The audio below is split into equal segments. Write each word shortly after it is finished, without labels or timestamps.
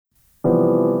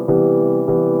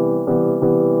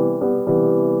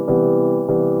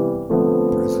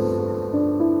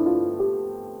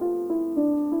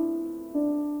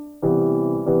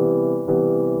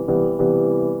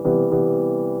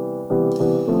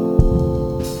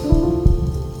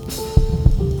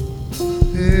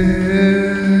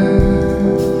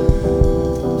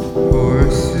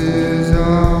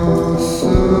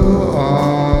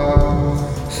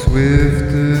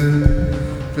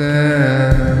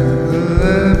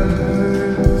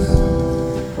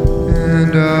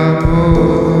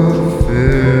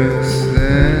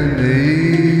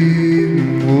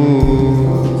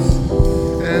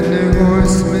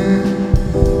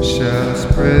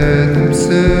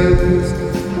chariots,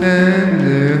 and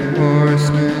their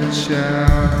horsemen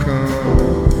shall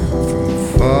come from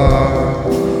far.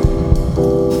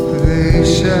 They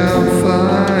shall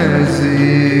fly as the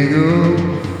eagle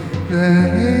that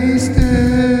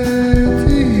hasteth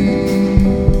thee.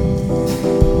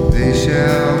 They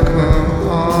shall come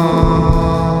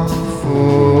on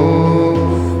for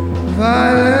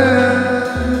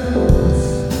violence.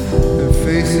 Their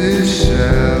faces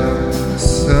shall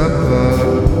supper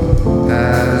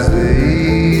as the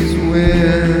east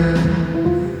wind,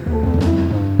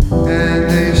 and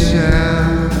they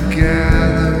shall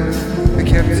gather the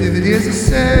captivity as a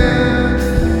sand.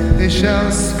 They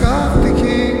shall scoff the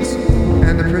kings,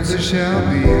 and the princes shall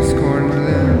be a scorn for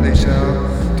them. They shall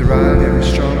deride every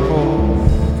stronghold,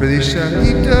 for they shall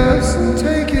heap dust